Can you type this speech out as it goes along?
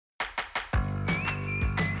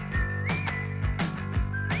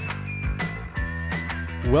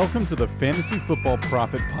Welcome to the Fantasy Football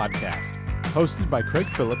Profit Podcast, hosted by Craig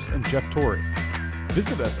Phillips and Jeff Torrey.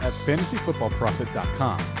 Visit us at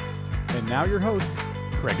fantasyfootballprofit.com. And now your hosts,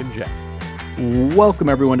 Craig and Jeff. Welcome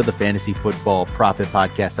everyone to the Fantasy Football Profit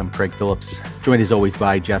Podcast. I'm Craig Phillips, joined as always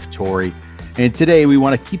by Jeff Torrey. And today we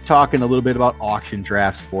want to keep talking a little bit about auction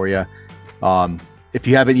drafts for you. If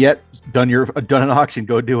you haven't yet done an auction,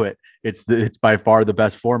 go do it. It's by far the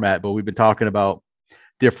best format, but we've been talking about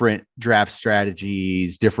different draft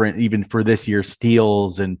strategies, different even for this year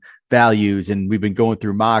steals and values, and we've been going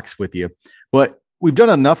through mocks with you. But we've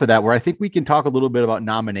done enough of that where I think we can talk a little bit about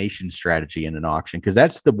nomination strategy in an auction, because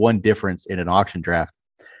that's the one difference in an auction draft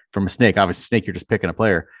from a snake. Obviously, snake, you're just picking a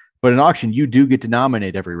player. But in auction, you do get to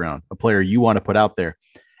nominate every round a player you want to put out there.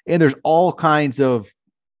 And there's all kinds of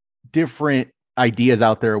different ideas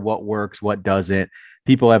out there, what works, what doesn't.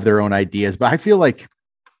 People have their own ideas, but I feel like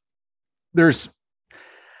there's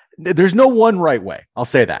no one right way. I'll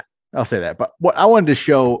say that. But what I wanted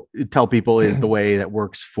to tell people is the way that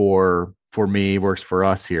works for me, works for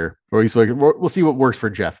us here. Or we'll see what works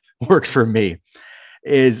for Jeff, works for me.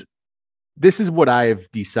 This is what I've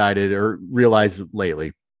decided or realized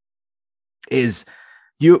lately is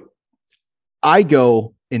I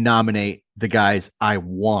go and nominate the guys I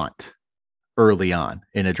want early on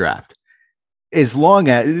in a draft. As long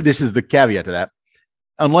as, this is the caveat to that,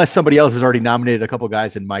 unless somebody else has already nominated a couple of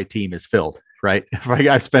guys and my team is filled, right? If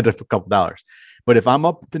I've spent a couple dollars. But if I'm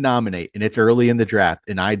up to nominate and it's early in the draft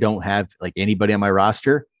and I don't have like anybody on my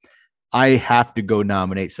roster, I have to go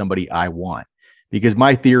nominate somebody I want. Because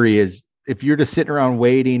my theory is, if you're just sitting around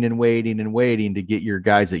waiting to get your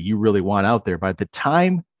guys that you really want out there, by the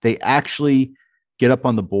time they actually get up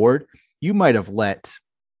on the board, you might have let,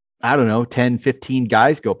 10, 15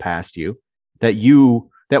 guys go past you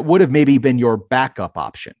that would have maybe been your backup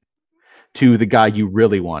option to the guy you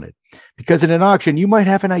really wanted. Because in an auction, you might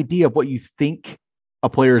have an idea of what you think a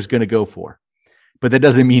player is going to go for, but that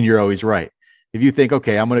doesn't mean you're always right. If you think,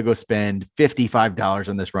 okay, I'm going to go spend $55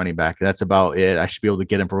 on this running back, that's about it. I should be able to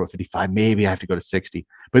get him for 55. Maybe I have to go to 60,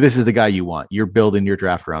 but this is the guy you want. You're building your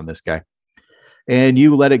draft around this guy. And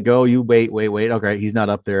you let it go. You wait. Okay, he's not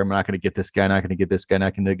up there. I'm not going to get this guy. Not going to get this guy.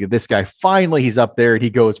 Not going to get this guy. Finally, he's up there and he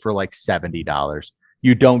goes for like $70.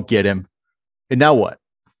 You don't get him. And now what?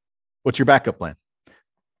 What's your backup plan?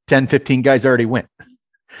 10, 15 guys already went.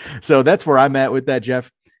 So that's where I'm at with that, Jeff,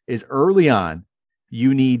 is early on,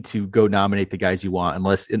 you need to go nominate the guys you want.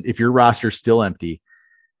 If your roster's still empty,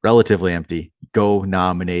 relatively empty, go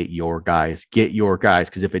nominate your guys. Get your guys,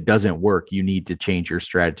 because if it doesn't work, you need to change your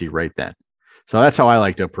strategy right then. So that's how I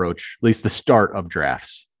like to approach at least the start of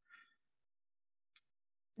drafts.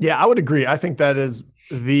 Yeah, I would agree. I think that is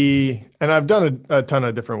and I've done a ton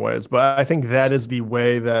of different ways, but I think that is the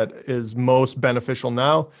way that is most beneficial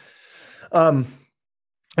now.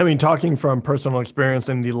 Talking from personal experience,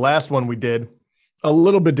 in the last one we did, a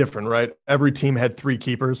little bit different, right? Every team had 3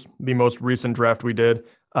 keepers, the most recent draft we did.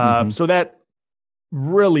 So that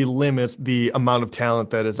really limits the amount of talent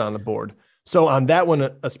that is on the board. So on that one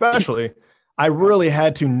especially, I really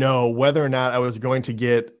had to know whether or not I was going to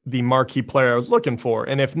get the marquee player I was looking for.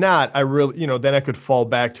 And if not, I really, then I could fall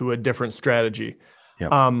back to a different strategy.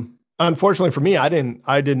 Yep. Unfortunately for me, I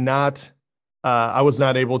was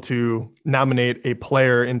not able to nominate a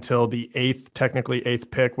player until the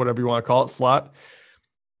 8th pick, whatever you want to call it, slot.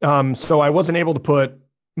 So I wasn't able to put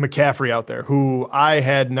McCaffrey out there, who I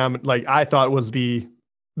had I thought was the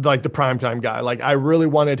primetime guy. Like, I really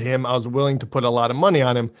wanted him. I was willing to put a lot of money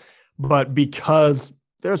on him. But because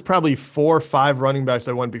there's probably 4 or 5 running backs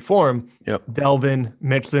that went before him, yep. Delvin,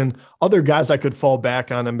 Mixon, other guys I could fall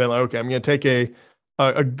back on and be like, okay, I'm going to take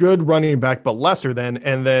a good running back, but lesser than,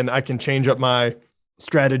 and then I can change up my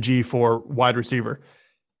strategy for wide receiver.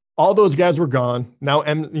 All those guys were gone. Now,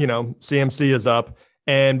 CMC is up.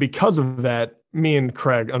 And because of that, me and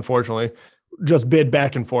Craig, unfortunately, just bid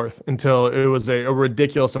back and forth until it was a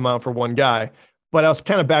ridiculous amount for one guy. But I was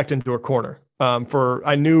kind of backed into a corner.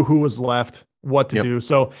 I knew who was left, what to do.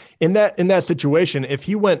 So in that situation, if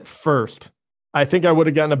he went first, I think I would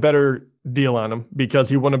have gotten a better deal on him, because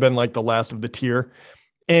he wouldn't have been like the last of the tier.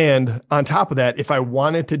 And on top of that, if I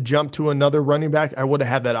wanted to jump to another running back, I would have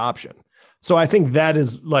had that option. So I think that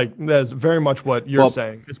is very much what you're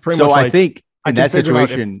saying. It's pretty much like, I think in that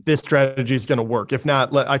situation, this strategy is going to work. If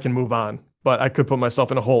not, I can move on. But I could put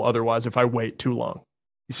myself in a hole otherwise if I wait too long.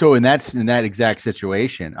 So in that exact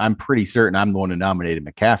situation, I'm pretty certain I'm the one who nominated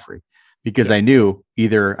McCaffrey, because I knew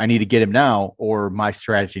either I need to get him now or my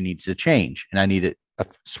strategy needs to change and I need to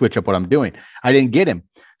switch up what I'm doing. I didn't get him.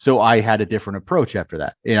 So I had a different approach after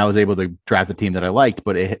that. And I was able to draft the team that I liked,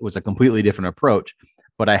 but it was a completely different approach.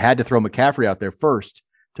 But I had to throw McCaffrey out there first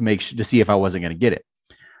to see if I wasn't going to get it.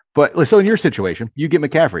 But so in your situation, you get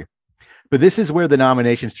McCaffrey, but this is where the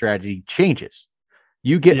nomination strategy changes.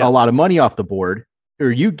 You get a lot of money off the board,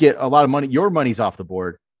 or you get a lot of money. Your money's off the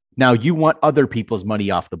board. Now you want other people's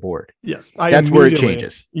money off the board. Yes. That's where it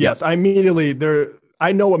changes. Yes. I immediately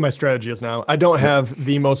I know what my strategy is now. I don't have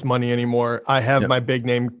the most money anymore. I have my big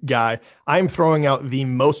name guy. I'm throwing out the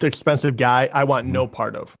most expensive guy I want no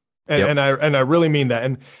part of. And I really mean that.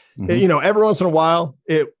 And you know, every once in a while,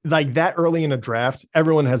 like that early in a draft,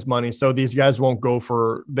 everyone has money. So these guys won't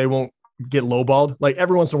get lowballed. Like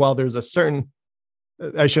every once in a while, there's a certain,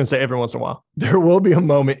 I shouldn't say every once in a while, there will be a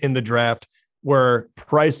moment in the draft where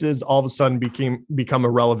prices all of a sudden become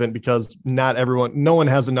irrelevant because no one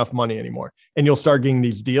has enough money anymore. And you'll start getting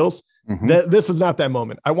these deals. This is not that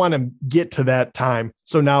moment. I want to get to that time.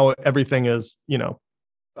 So now everything is, you know,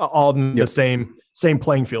 all in the same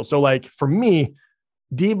playing field. So like for me,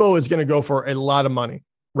 Debo is going to go for a lot of money,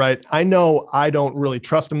 right? I know I don't really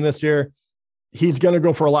trust him this year. He's going to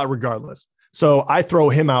go for a lot regardless. So I throw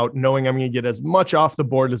him out knowing I'm going to get as much off the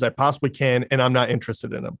board as I possibly can, and I'm not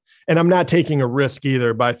interested in him. And I'm not taking a risk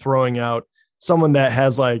either by throwing out someone that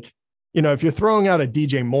has like, you know, if you're throwing out a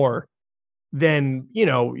DJ Moore, then, you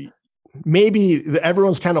know, maybe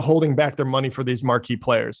everyone's kind of holding back their money for these marquee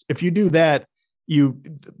players. If you do that, you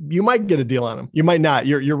might get a deal on him. You might not.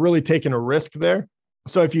 You're really taking a risk there.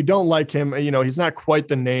 So if you don't like him, you know, he's not quite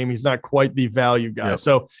the name. He's not quite the value guy.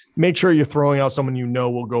 So make sure you're throwing out someone you know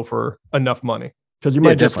will go for enough money, because you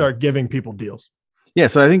might just start giving people deals. Yeah.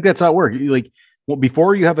 So I think that's how it works. Like, well,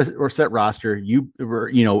 before you have a set roster,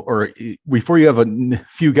 or before you have a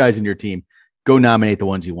few guys in your team, go nominate the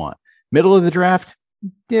ones you want. Middle of the draft,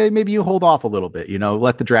 maybe you hold off a little bit, you know,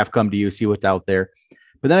 let the draft come to you, see what's out there.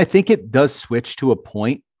 But then I think it does switch to a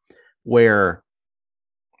point where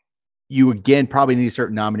you again probably need to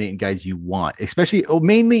start nominating guys you want, especially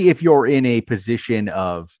mainly if you're in a position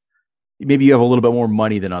of maybe you have a little bit more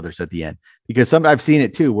money than others at the end, because I've seen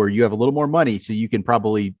it too, where you have a little more money. So you can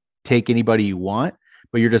probably take anybody you want,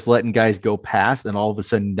 but you're just letting guys go past. And all of a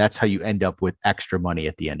sudden that's how you end up with extra money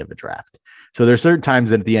at the end of a draft. So there's certain times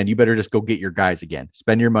that at the end, you better just go get your guys again,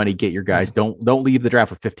 spend your money, get your guys. Don't leave the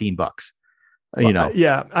draft with $15. You know,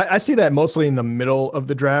 I see that mostly in the middle of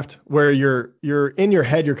the draft, where you're in your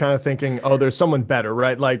head, you're kind of thinking, oh, there's someone better,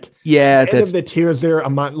 right? Like, end of the tiers there.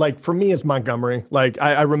 Like for me, it's Montgomery. Like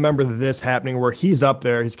I remember this happening where he's up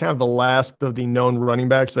there. He's kind of the last of the known running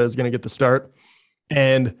backs that is going to get the start.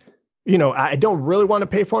 And, you know, I don't really want to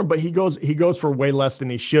pay for him, but he goes for way less than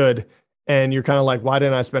he should. And you're kind of like, why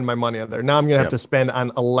didn't I spend my money on there? Now I'm going to have to spend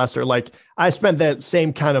on a lesser, like I spent that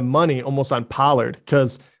same kind of money almost on Pollard,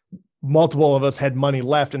 because multiple of us had money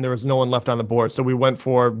left and there was no one left on the board. So we went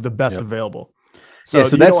for the best available. So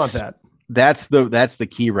you don't want that. That's the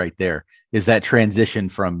key right there, is that transition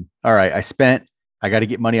from, all right, I got to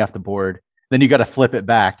get money off the board. Then you got to flip it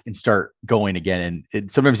back and start going again.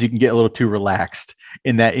 And sometimes you can get a little too relaxed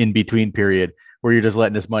in that in-between period where you're just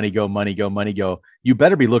letting this money go. You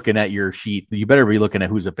better be looking at your sheet. You better be looking at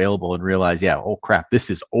who's available and realize, oh crap, this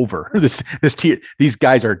is over. These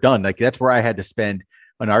guys are done. Like that's where I had to spend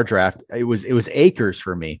on our draft. It was Akers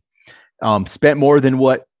for me. Spent more than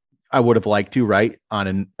what I would have liked to, right?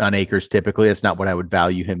 On Akers, typically. That's not what I would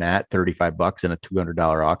value him at, $35 in a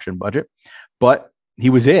 $200 auction budget. But he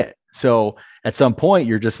was it. So at some point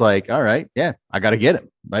you're just like, all right, I got to get him.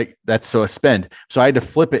 Like that's a spend. So I had to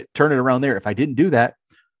flip it, turn it around there. If I didn't do that,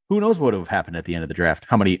 who knows what would have happened at the end of the draft?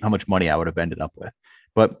 How much money I would have ended up with,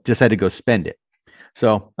 but just had to go spend it.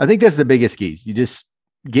 So I think that's the biggest keys. You just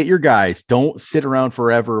get your guys. Don't sit around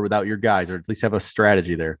forever without your guys, or at least have a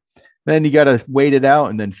strategy there. Then you got to wait it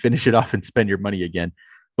out and then finish it off and spend your money again.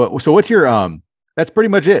 But so what's your, that's pretty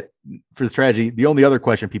much it for the strategy. The only other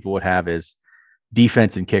question people would have is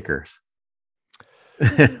defense and kickers.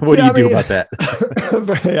 What do you do about that?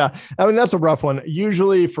 I mean, that's a rough one.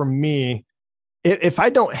 Usually for me, if I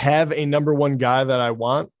don't have a number one guy that I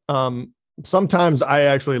want, sometimes I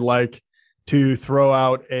actually like to throw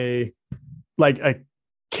out a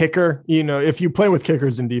kicker. You know, if you play with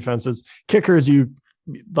kickers and defenses, you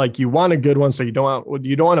want a good one, so you don't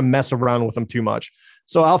want to mess around with them too much.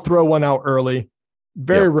 So I'll throw one out early.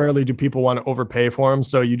 Very rarely do people want to overpay for him,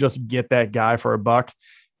 so you just get that guy for $1,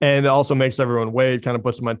 and it also makes everyone wait, kind of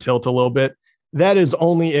puts them on tilt a little bit. That is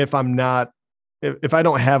only if I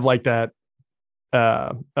don't have like that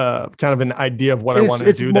kind of an idea of what I want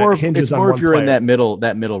to do. More, that hinges it's on more one if you're player. in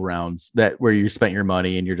that middle rounds, that where you spent your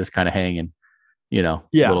money and you're just kind of hanging, a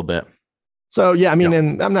little bit. So I mean,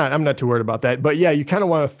 and I'm not too worried about that, but you kind of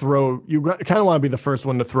want to be the first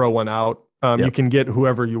one to throw one out. You can get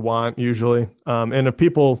whoever you want usually. And if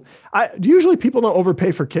people don't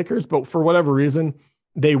overpay for kickers, but for whatever reason,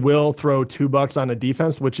 they will throw $2 on a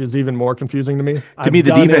defense, which is even more confusing to me. To me,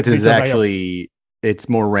 the defense is actually, it's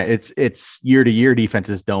more, it's year to year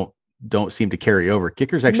defenses don't seem to carry over.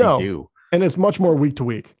 Kickers actually do. And it's much more week to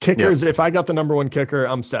week. Kickers, if I got the number one kicker,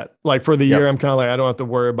 I'm set. Like for the year, I'm kind of like, I don't have to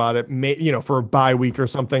worry about it. For a bye week or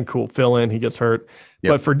something, cool, fill in, he gets hurt.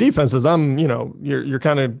 But for defenses, you're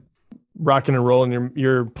kind of rocking and rolling.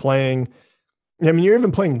 You're playing. I mean, you're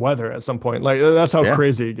even playing weather at some point. Like that's how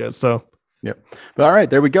crazy it gets. So, But all right,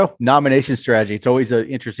 there we go. Nomination strategy. It's always an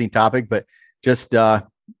interesting topic, but just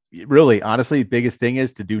really, honestly, the biggest thing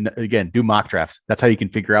is to do mock drafts. That's how you can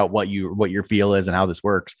figure out what your feel is and how this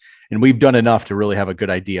works. And we've done enough to really have a good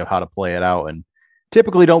idea of how to play it out. And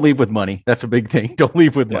typically, don't leave with money. That's a big thing. Don't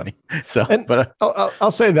leave with money. So, but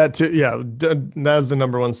I'll say that too. Yeah, that's the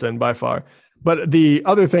number one sin by far. But the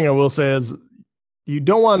other thing I will say is, you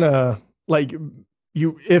don't want to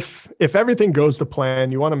if everything goes to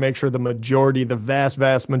plan, you want to make sure the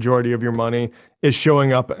vast majority of your money is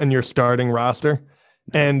showing up in your starting roster.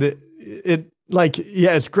 And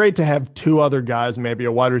it's great to have two other guys, maybe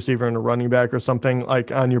a wide receiver and a running back or something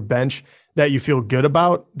like on your bench that you feel good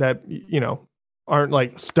about, that, aren't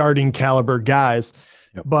like starting caliber guys,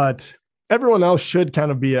 but everyone else should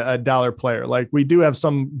kind of be a dollar player. Like we do have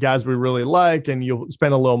some guys we really like, and you'll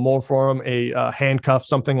spend a little more for them, a handcuff,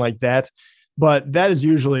 something like that. But that is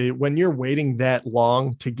usually when you're waiting that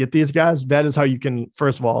long to get these guys, that is how you can,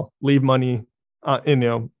 first of all, leave money on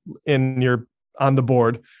the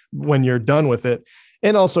board when you're done with it.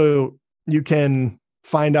 And also you can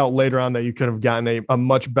find out later on that you could have gotten a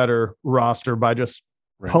much better roster by just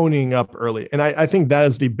ponying up early. And I think that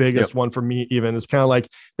is the biggest one for me. Even it's kind of like,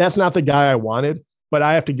 that's not the guy I wanted, but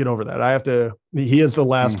I have to get over that. He is the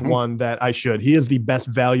last one that I should. He is the best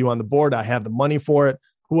value on the board. I have the money for it.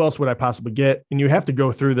 Who else would I possibly get? And you have to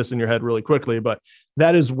go through this in your head really quickly, but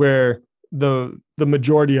that is where the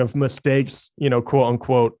majority of mistakes, quote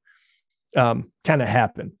unquote, kind of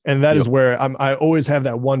happen. And that is where I always have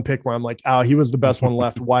that one pick where I'm like, oh, he was the best one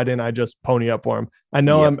left. Why didn't I just pony up for him? I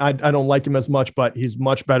know I don't like him as much, but he's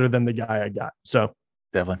much better than the guy I got. So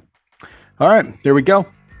definitely. All right, there we go.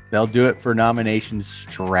 That'll do it for nomination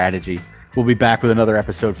strategy. We'll be back with another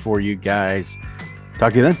episode for you guys.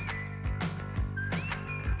 Talk to you then.